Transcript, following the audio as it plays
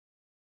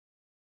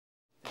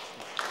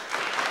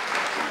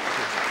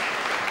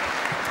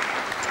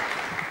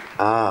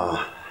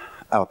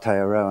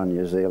Aotearoa,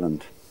 New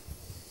Zealand.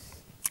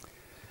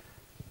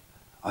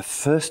 I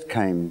first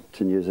came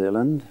to New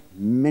Zealand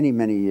many,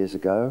 many years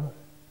ago,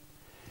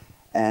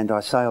 and I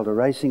sailed a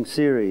racing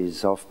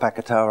series off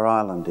Pakatoa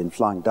Island in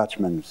Flying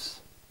Dutchmans.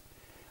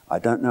 I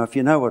don't know if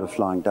you know what a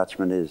Flying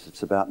Dutchman is.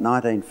 It's about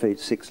 19 feet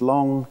 6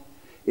 long.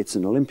 It's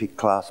an Olympic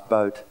class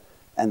boat,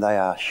 and they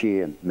are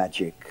sheer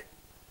magic.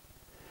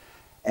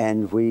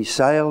 And we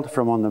sailed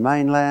from on the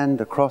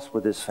mainland across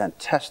with this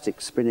fantastic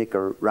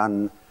spinnaker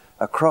run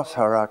across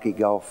Hauraki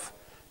Gulf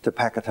to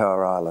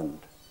Pakatoa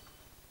Island.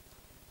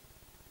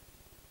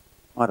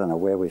 I don't know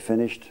where we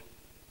finished,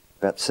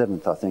 about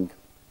 7th, I think.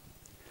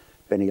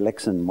 Benny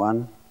Lexon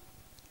won.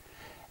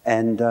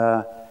 And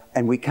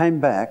we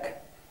came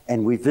back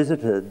and we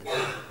visited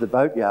the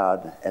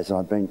boatyard, as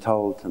I've been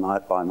told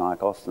tonight by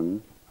Mike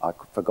Austin, I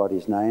forgot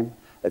his name,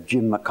 of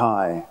Jim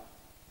Mackay.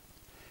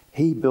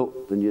 He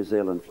built the New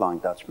Zealand Flying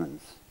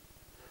Dutchmans.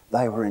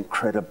 They were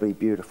incredibly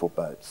beautiful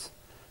boats.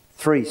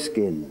 3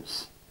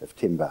 skins of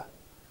timber.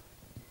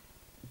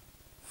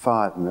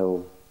 5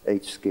 mil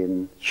each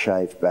skin,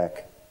 shaved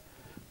back,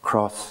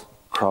 cross,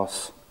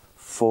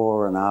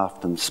 fore and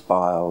aft and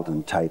spiraled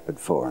and tapered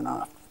fore and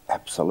aft.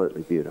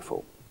 Absolutely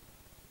beautiful.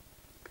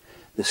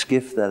 The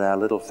skiff that our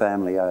little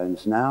family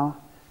owns now,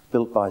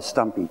 built by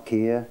Stumpy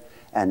Keir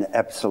and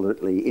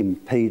absolutely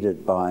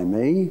impeded by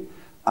me,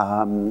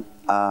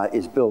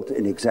 is built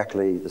in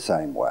exactly the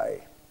same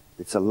way.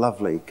 It's a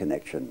lovely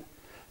connection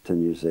to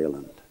New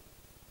Zealand.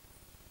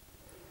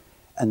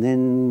 And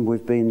then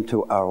we've been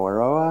to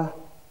Awaroa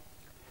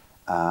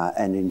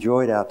and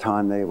enjoyed our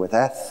time there with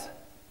Ath,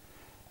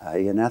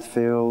 Ian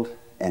Athfield,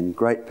 and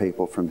great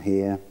people from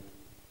here.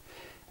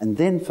 And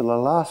then for the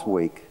last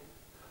week,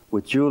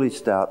 with Julie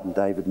Stout and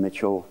David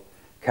Mitchell,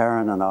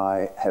 Karen and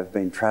I have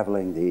been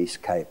travelling the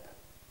East Cape.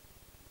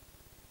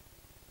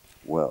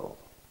 Well,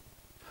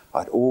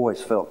 I'd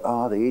always felt,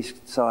 the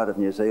east side of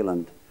New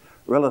Zealand,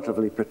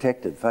 relatively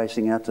protected,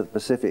 facing out to the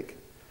Pacific.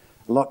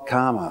 A lot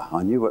calmer.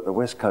 I knew what the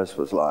West Coast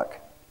was like.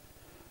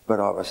 But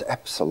I was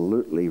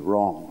absolutely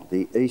wrong.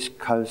 The East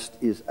Coast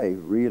is a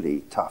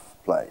really tough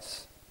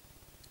place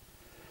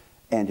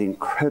and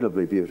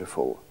incredibly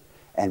beautiful.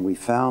 And we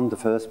found the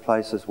first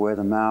places where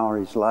the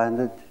Maoris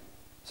landed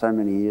so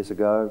many years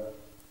ago.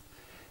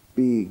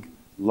 Big,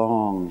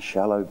 long,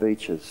 shallow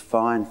beaches,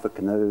 fine for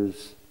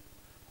canoes,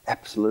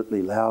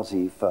 absolutely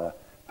lousy for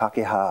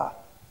pakeha,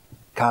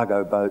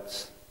 cargo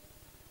boats.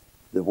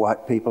 The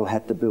white people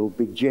had to build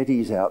big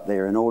jetties out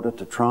there in order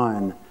to try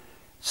and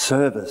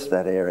service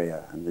that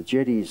area, and the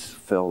jetties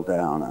fell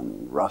down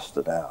and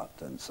rusted out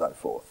and so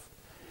forth.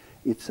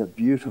 It's a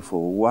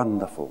beautiful,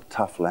 wonderful,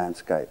 tough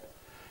landscape.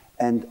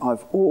 And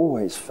I've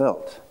always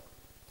felt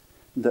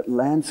that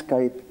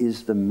landscape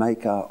is the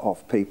maker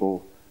of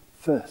people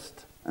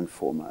first and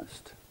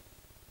foremost.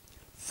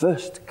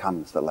 First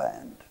comes the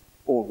land,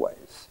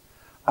 always.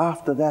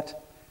 After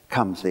that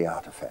comes the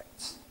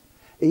artefacts.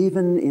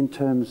 Even in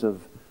terms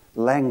of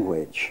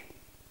language,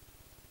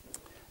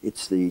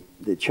 it's the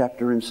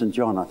chapter in St.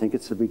 John, I think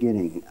it's the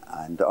beginning,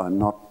 and I'm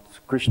not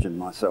Christian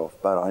myself,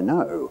 but I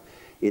know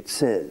it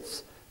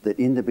says that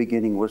in the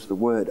beginning was the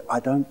Word. I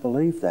don't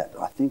believe that.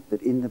 I think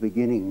that in the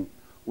beginning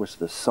was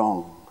the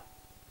song.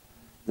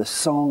 The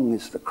song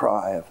is the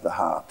cry of the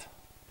heart.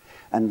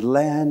 And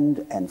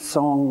land and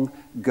song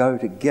go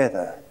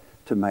together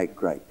to make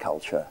great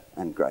culture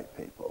and great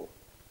people.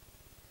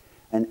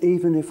 And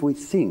even if we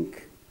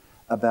think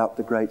about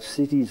the great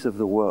cities of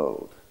the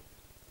world,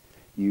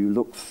 you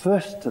look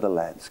first to the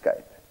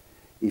landscape.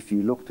 If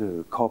you look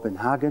to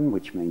Copenhagen,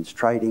 which means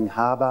trading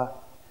harbour,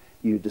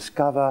 you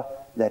discover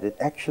that it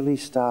actually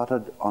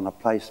started on a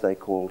place they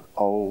called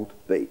Old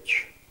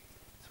Beach.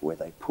 It's where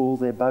they pulled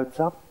their boats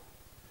up.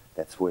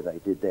 That's where they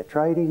did their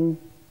trading.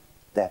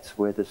 That's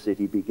where the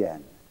city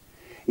began.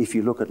 If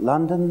you look at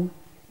London,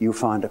 you'll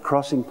find a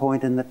crossing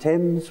point in the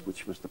Thames,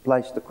 which was the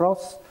place to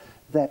cross.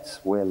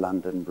 That's where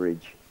London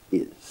Bridge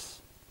is.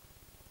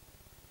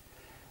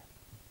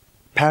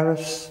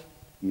 Paris,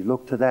 you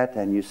look to that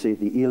and you see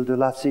the Ile de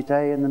la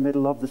Cité in the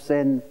middle of the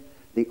Seine,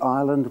 the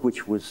island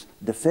which was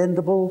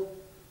defendable.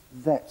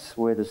 That's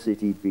where the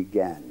city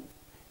began.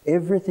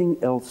 Everything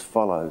else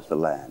follows the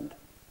land.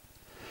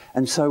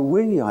 And so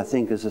we, I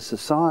think, as a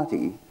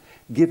society,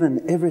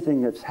 given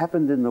everything that's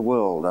happened in the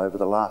world over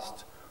the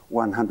last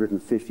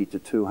 150 to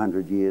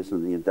 200 years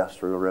in the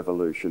Industrial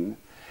Revolution,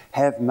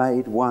 have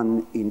made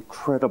one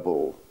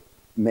incredible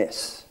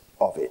mess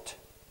of it.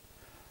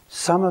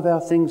 Some of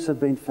our things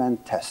have been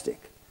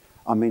fantastic.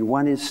 I mean,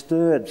 one is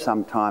stirred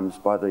sometimes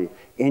by the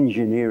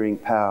engineering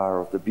power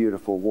of the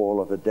beautiful wall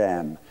of a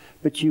dam,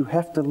 but you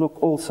have to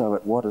look also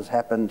at what has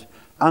happened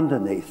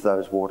underneath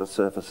those water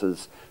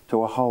surfaces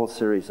to a whole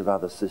series of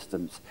other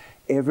systems.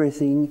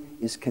 Everything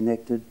is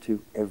connected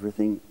to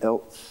everything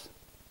else.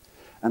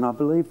 And I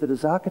believe that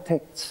as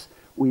architects,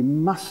 we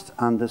must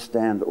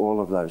understand all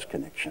of those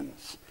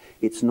connections.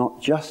 It's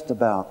not just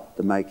about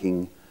the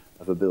making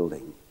of a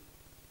building.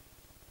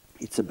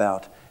 It's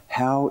about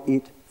how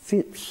it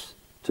fits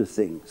to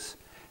things,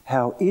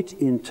 how it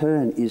in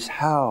turn is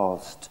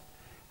housed,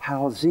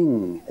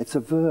 Housing, it's a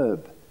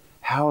verb,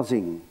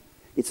 housing.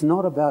 It's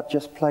not about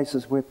just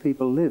places where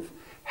people live.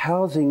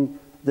 Housing,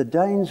 the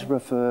Danes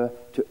refer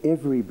to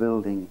every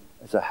building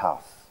as a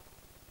house.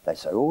 They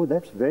say, oh,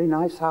 that's a very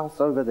nice house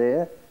over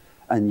there.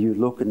 And you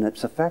look and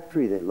it's a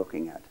factory they're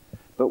looking at.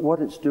 But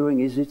what it's doing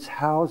is it's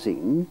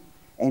housing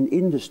and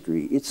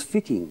industry. It's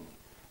fitting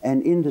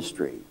and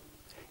industry.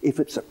 If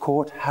it's a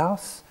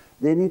courthouse,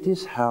 then it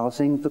is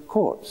housing the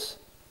courts,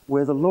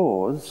 where the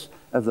laws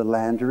of the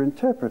land are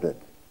interpreted.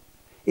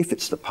 If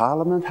it's the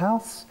Parliament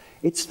House,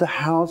 it's the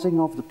housing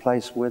of the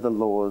place where the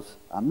laws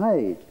are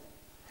made.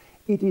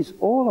 It is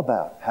all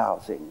about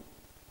housing.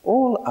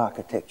 All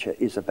architecture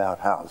is about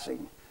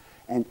housing.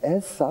 And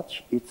as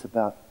such, it's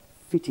about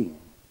fitting.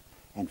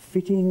 And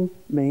fitting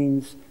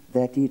means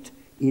that it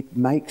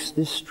makes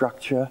this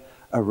structure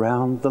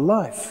around the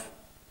life.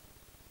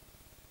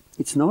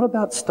 It's not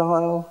about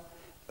style,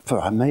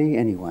 for me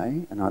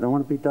anyway, and I don't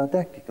want to be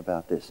didactic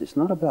about this. It's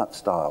not about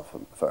style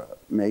for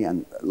me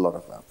and a lot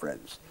of our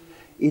friends.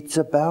 It's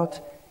about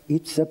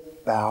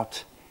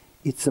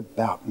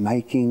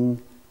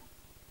making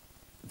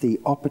the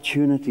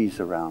opportunities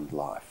around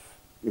life.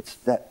 It's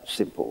that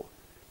simple.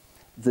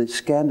 The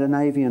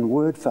Scandinavian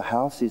word for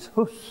house is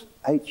hus,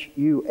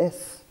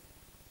 H-U-S.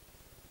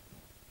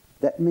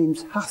 That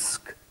means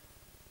husk.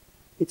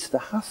 It's the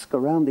husk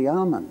around the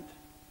almond.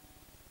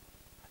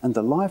 And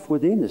the life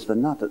within is the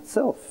nut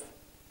itself.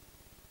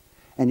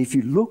 And if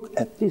you look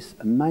at this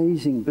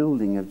amazing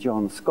building of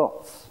John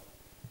Scott's,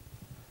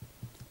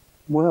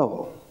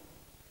 well,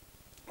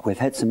 we've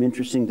had some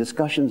interesting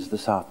discussions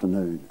this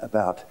afternoon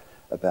about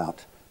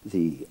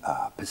the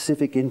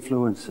Pacific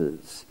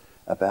influences,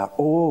 about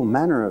all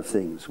manner of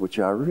things which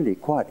are really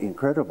quite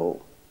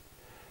incredible.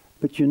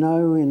 But you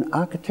know, in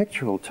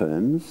architectural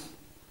terms,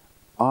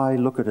 I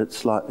look at it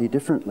slightly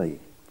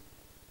differently.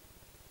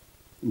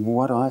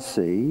 What I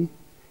see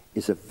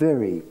is a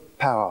very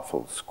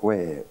powerful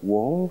square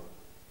wall.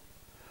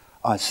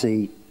 I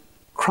see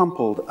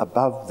crumpled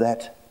above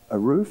that a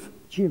roof,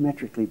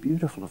 geometrically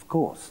beautiful, of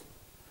course,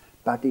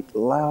 but it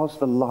allows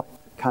the light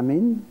to come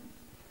in.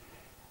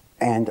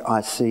 And I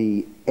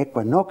see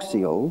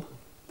equinoxial,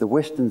 the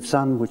western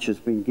sun, which has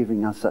been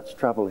giving us such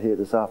trouble here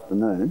this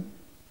afternoon.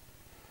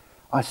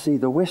 I see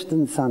the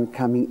western sun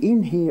coming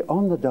in here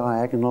on the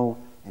diagonal,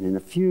 and in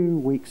a few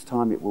weeks'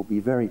 time it will be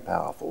very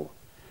powerful.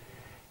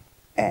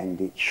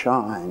 And it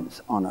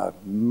shines on a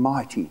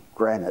mighty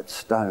granite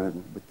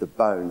stone with the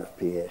bone of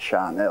Pierre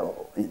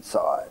Charnel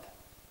inside.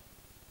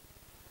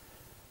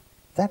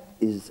 That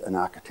is an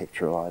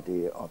architectural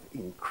idea of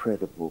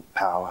incredible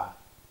power.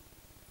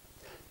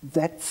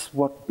 That's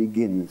what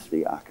begins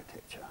the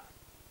architecture.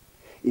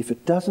 If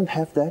it doesn't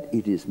have that,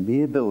 it is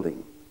mere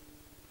building.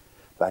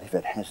 But if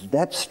it has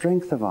that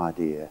strength of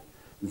idea,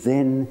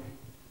 then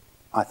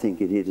I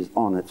think it is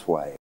on its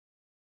way.